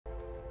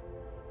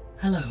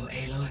Hello,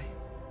 Aloy.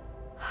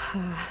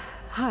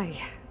 Hi.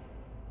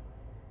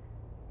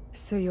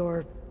 So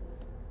you're...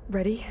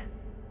 ready?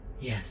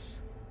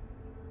 Yes.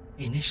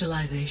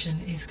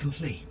 Initialization is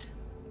complete.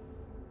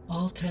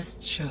 All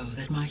tests show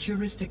that my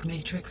heuristic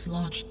matrix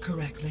launched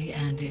correctly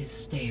and is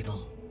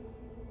stable.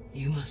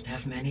 You must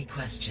have many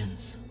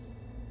questions.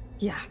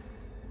 Yeah.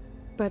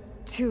 But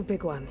two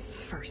big ones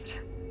first.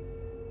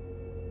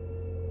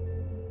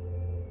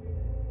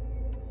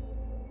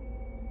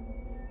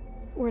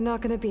 We're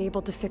not gonna be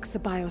able to fix the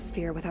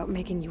biosphere without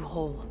making you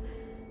whole.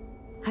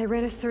 I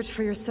ran a search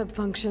for your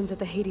subfunctions at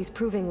the Hades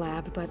Proving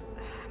Lab, but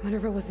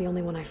Minerva was the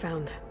only one I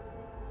found.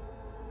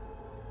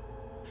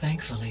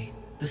 Thankfully,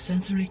 the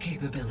sensory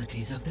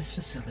capabilities of this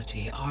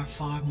facility are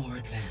far more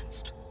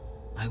advanced.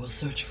 I will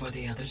search for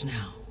the others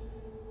now.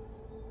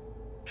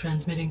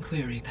 Transmitting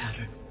query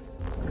pattern.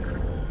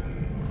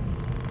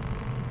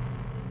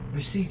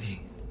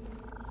 Receiving.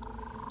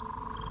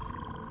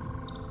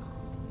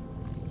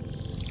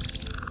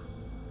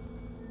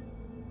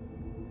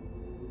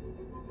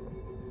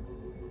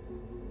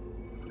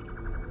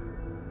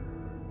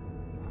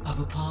 Of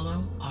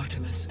Apollo,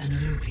 Artemis, and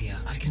Eleuthia,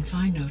 I can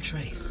find no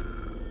trace.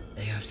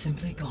 They are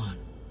simply gone.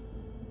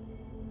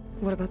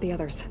 What about the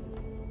others?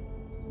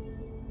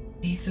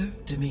 Ether,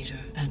 Demeter,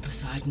 and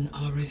Poseidon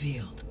are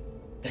revealed.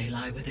 They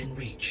lie within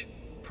reach,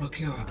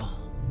 procurable.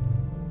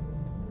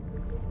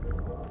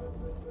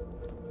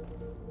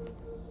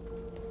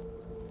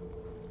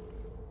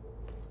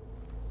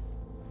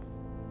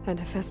 And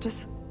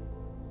Hephaestus?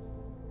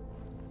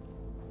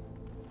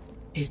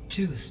 It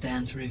too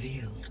stands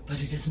revealed,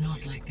 but it is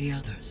not like the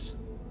others.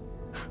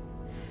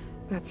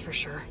 That's for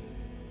sure.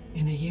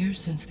 In the years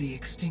since the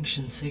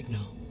extinction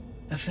signal,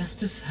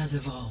 Hephaestus has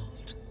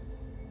evolved.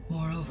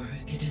 Moreover,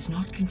 it is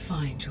not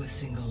confined to a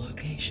single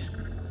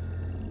location.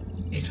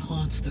 It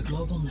haunts the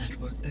global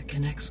network that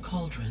connects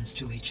cauldrons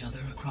to each other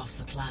across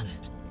the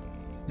planet,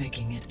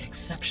 making it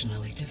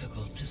exceptionally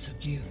difficult to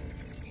subdue.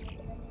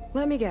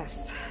 Let me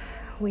guess.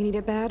 We need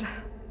it bad?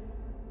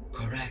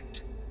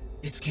 Correct.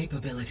 Its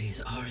capabilities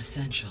are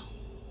essential.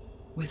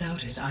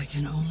 Without it, I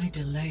can only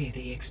delay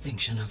the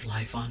extinction of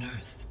life on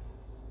Earth.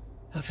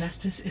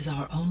 Hephaestus is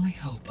our only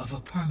hope of a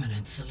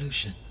permanent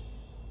solution.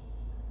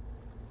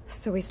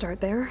 So we start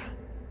there?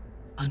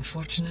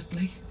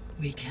 Unfortunately,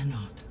 we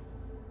cannot.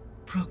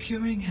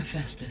 Procuring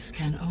Hephaestus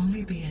can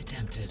only be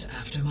attempted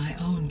after my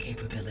own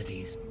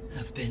capabilities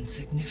have been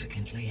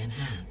significantly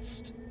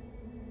enhanced.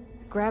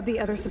 Grab the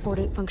other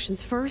subordinate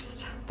functions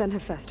first, then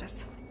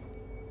Hephaestus.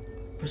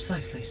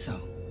 Precisely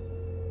so.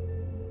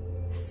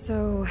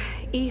 So,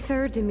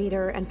 Ether,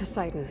 Demeter, and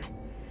Poseidon.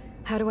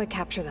 How do I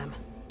capture them?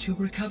 To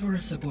recover a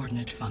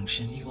subordinate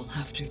function, you will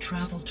have to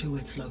travel to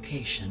its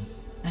location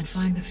and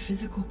find the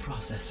physical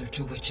processor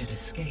to which it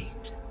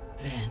escaped.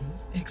 Then,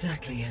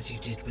 exactly as you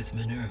did with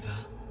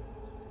Minerva,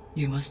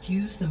 you must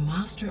use the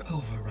master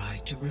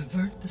override to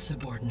revert the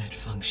subordinate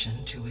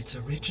function to its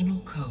original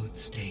code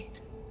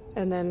state.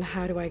 And then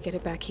how do I get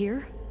it back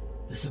here?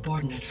 The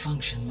subordinate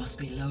function must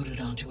be loaded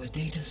onto a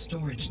data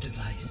storage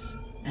device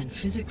and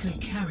physically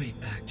carried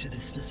back to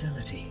this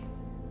facility.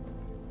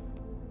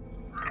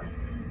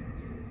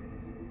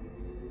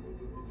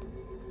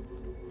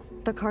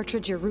 The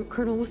cartridge your root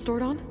kernel was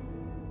stored on?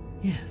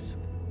 Yes.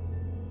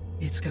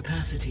 Its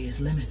capacity is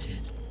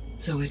limited,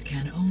 so it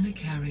can only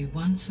carry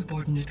one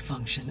subordinate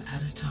function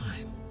at a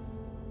time.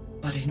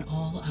 But in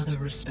all other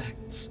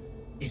respects,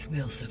 it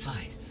will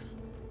suffice.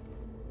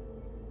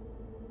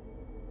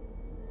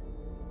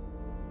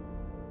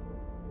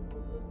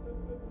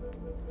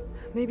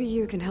 Maybe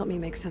you can help me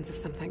make sense of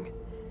something.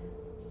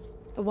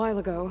 A while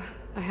ago,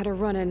 I had a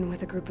run-in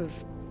with a group of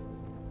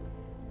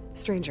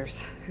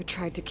strangers who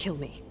tried to kill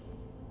me.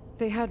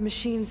 They had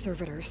machine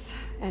servitors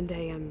and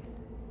a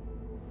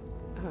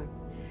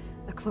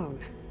clone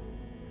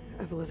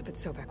of Elizabeth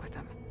Sobek with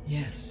them.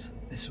 Yes,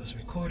 this was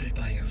recorded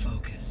by your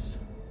focus.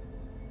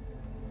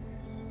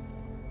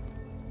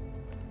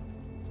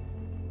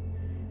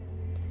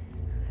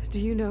 Do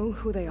you know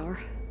who they are?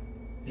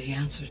 The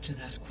answer to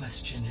that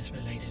question is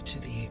related to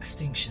the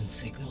extinction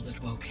signal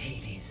that woke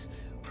Hades,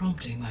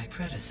 prompting my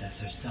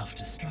predecessor's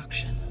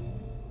self-destruction.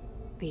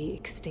 The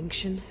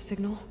extinction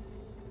signal?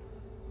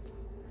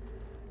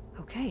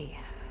 Okay,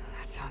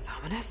 that sounds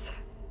ominous.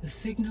 The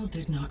signal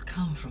did not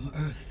come from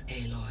Earth,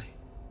 Aloy.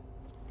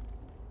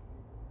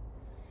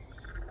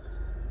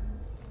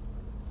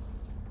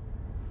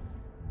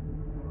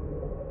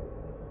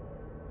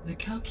 The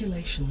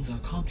calculations are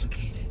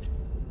complicated,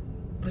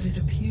 but it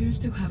appears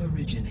to have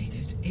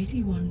originated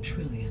 81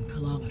 trillion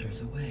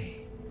kilometers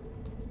away.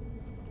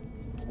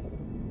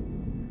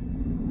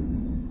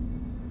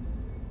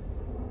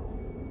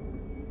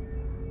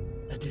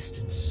 A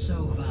distance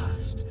so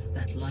vast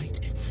that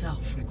light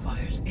itself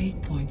requires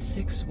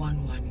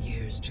 8.611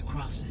 years to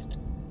cross it.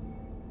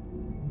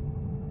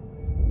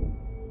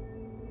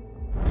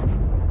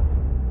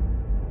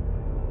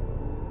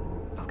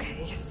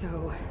 Okay,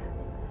 so...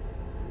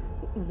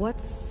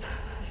 what's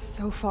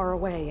so far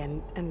away,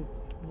 and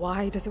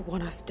why does it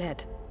want us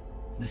dead?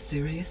 The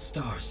Sirius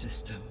star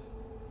system.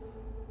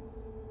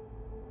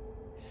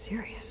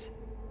 Sirius.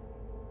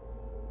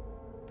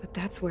 But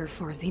that's where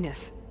Far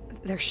Zenith,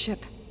 their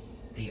ship...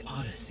 The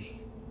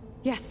Odyssey.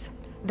 Yes,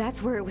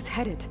 that's where it was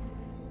headed.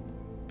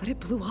 But it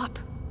blew up.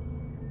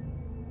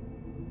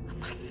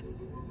 Unless...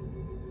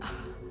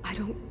 I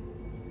don't...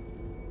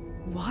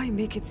 Why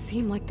make it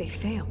seem like they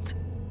failed?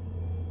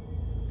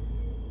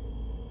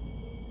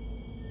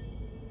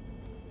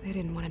 They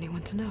didn't want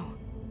anyone to know.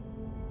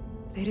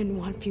 They didn't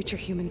want future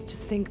humans to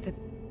think that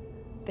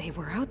they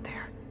were out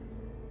there.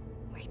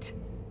 Wait.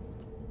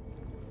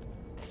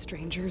 The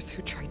strangers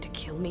who tried to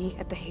kill me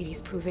at the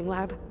Hades Proving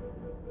Lab?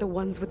 The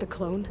ones with the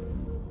clone?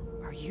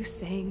 Are you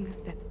saying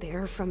that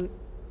they're from...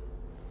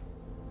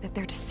 that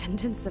they're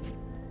descendants of...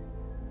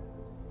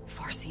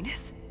 Far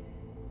Zenith?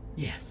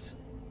 Yes,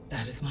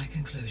 that is my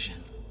conclusion.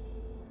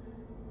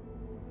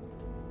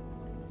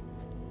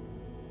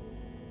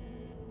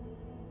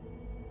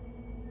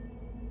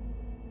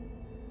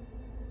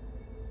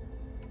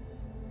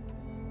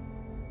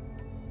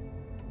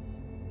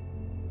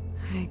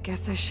 I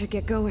guess I should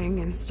get going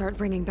and start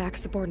bringing back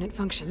subordinate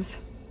functions.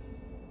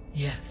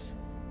 Yes.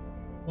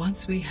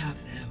 Once we have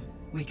them,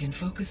 we can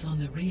focus on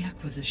the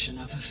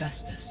reacquisition of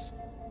Hephaestus.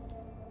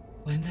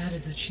 When that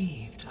is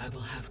achieved, I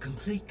will have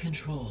complete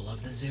control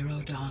of the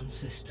Zero Dawn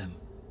system,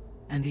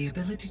 and the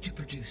ability to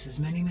produce as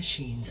many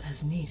machines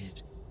as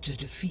needed to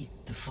defeat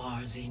the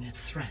Far Zenith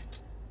threat.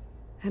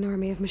 An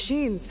army of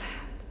machines.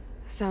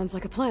 Sounds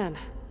like a plan.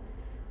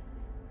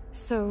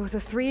 So, the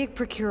 3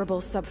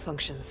 procurable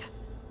sub-functions.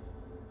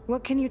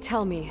 What can you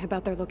tell me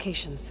about their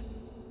locations?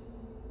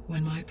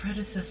 When my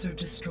predecessor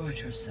destroyed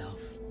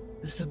herself,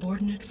 the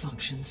subordinate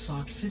functions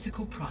sought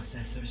physical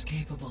processors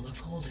capable of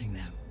holding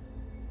them.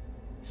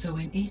 So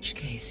in each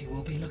case you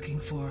will be looking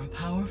for a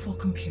powerful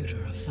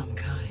computer of some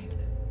kind.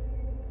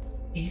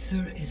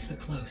 Ether is the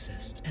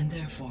closest, and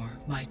therefore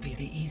might be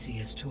the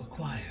easiest to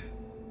acquire.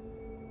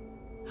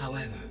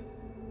 However,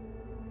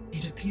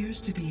 it appears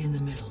to be in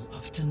the middle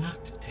of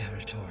Tanakh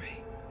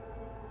territory.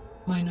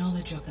 My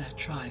knowledge of that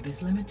tribe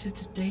is limited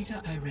to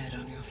data I read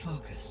on your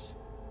focus,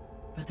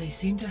 but they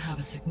seem to have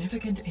a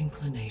significant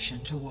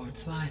inclination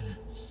towards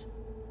violence.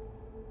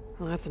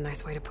 Well, that's a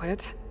nice way to put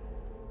it.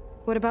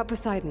 What about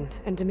Poseidon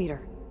and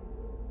Demeter?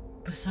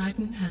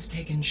 Poseidon has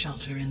taken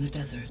shelter in the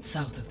desert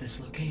south of this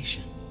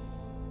location.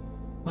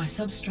 My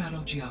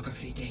substratal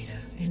geography data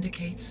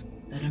indicates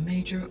that a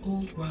major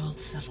old-world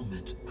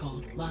settlement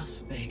called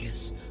Las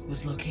Vegas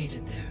was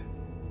located there.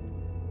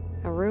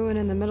 A ruin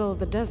in the middle of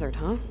the desert,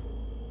 huh?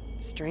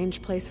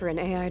 Strange place for an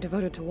AI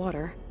devoted to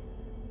water.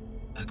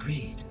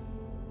 Agreed.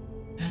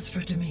 As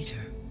for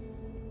Demeter,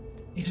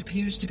 it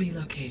appears to be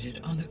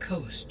located on the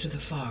coast to the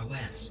far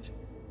west.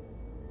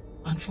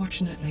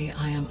 Unfortunately,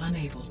 I am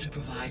unable to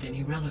provide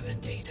any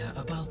relevant data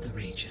about the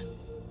region.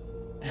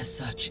 As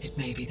such, it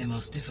may be the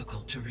most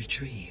difficult to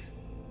retrieve.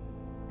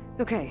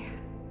 Okay,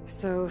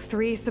 so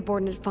 3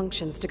 subordinate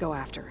functions to go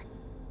after.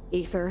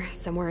 Ether,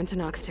 somewhere in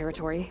Tanakh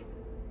territory,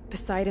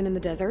 Poseidon in the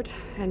desert,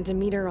 and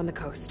Demeter on the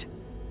coast.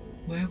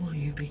 Where will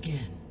you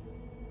begin?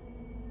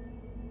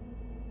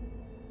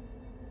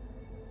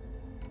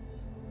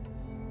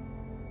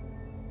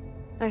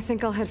 I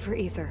think I'll head for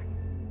Ether.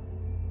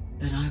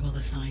 Then I will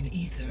assign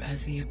Ether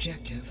as the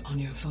objective on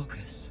your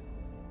focus.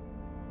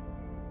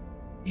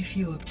 If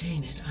you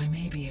obtain it, I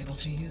may be able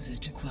to use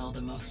it to quell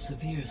the most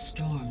severe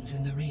storms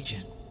in the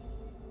region.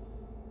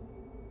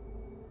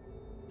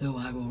 Though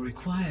I will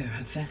require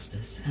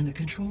Hephaestus and the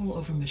control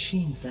over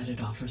machines that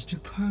it offers to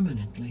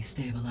permanently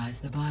stabilize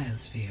the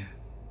biosphere.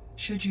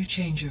 Should you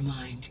change your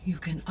mind, you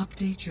can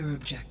update your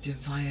objective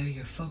via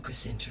your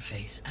focus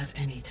interface at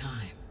any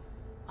time.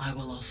 I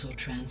will also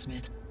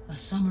transmit a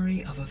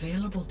summary of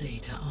available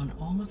data on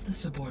all of the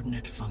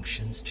subordinate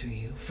functions to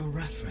you for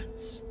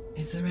reference.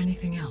 Is there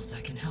anything else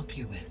I can help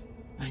you with?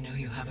 I know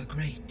you have a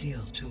great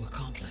deal to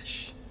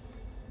accomplish.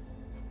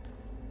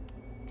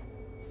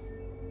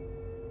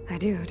 I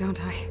do,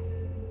 don't I?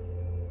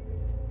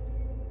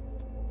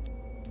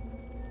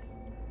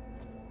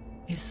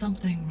 Is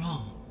something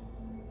wrong?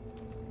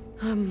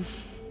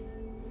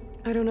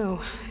 I don't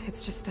know.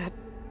 It's just that...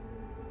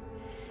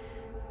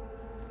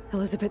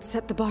 Elizabeth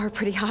set the bar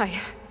pretty high.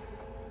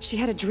 She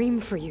had a dream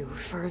for you,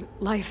 for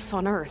life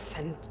on Earth,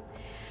 and...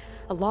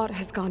 a lot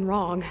has gone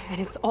wrong, and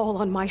it's all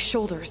on my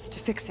shoulders to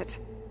fix it.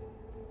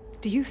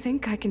 Do you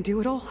think I can do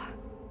it all?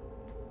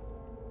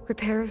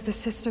 Repair the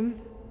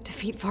system?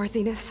 Defeat Far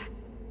Zenith?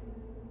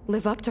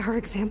 Live up to her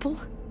example?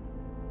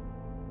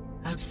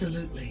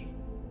 Absolutely.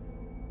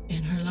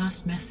 In her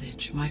last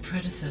message, my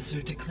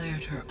predecessor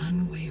declared her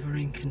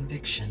unwavering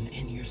conviction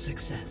in your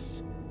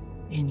success.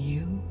 In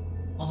you,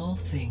 all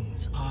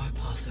things are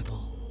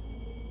possible.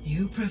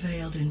 You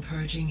prevailed in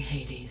purging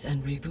Hades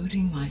and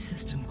rebooting my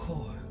system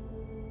core.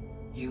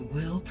 You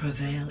will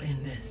prevail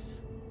in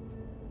this.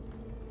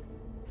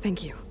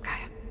 Thank you,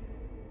 Gaia.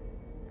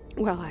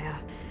 Well,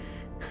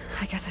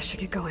 I guess I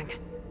should get going.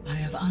 I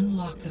have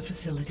unlocked the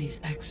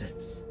facility's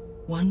exits.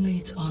 One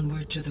leads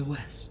onward to the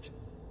west.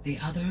 The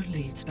other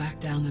leads back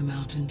down the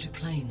mountain to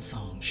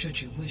Plainsong,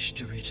 should you wish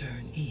to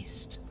return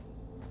east.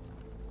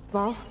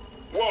 Varl?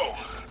 Whoa!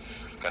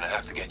 Gonna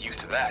have to get used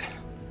to that.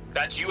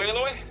 That's you,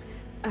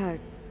 Aloy?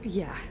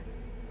 Yeah.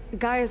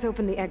 Gaia's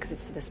opened the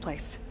exits to this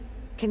place.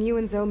 Can you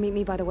and Zoe meet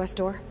me by the west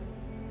door?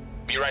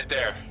 Be right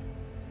there.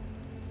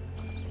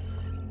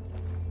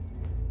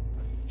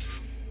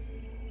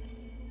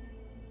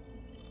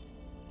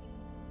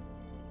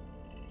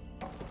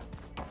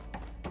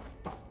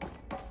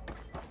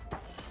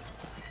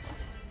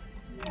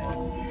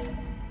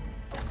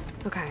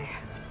 Okay.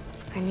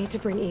 I need to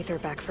bring Ether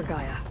back for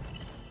Gaia.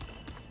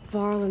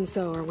 Varl and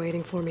Zoe are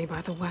waiting for me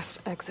by the west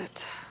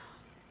exit.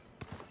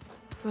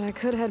 But I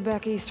could head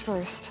back east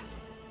first.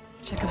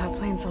 Check on how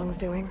Plainsong's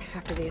doing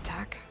after the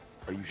attack.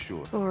 Are you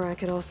sure? Or I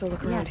could also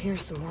look around Yes. here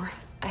some more.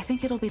 I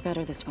think it'll be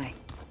better this way.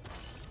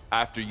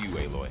 After you,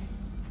 Aloy.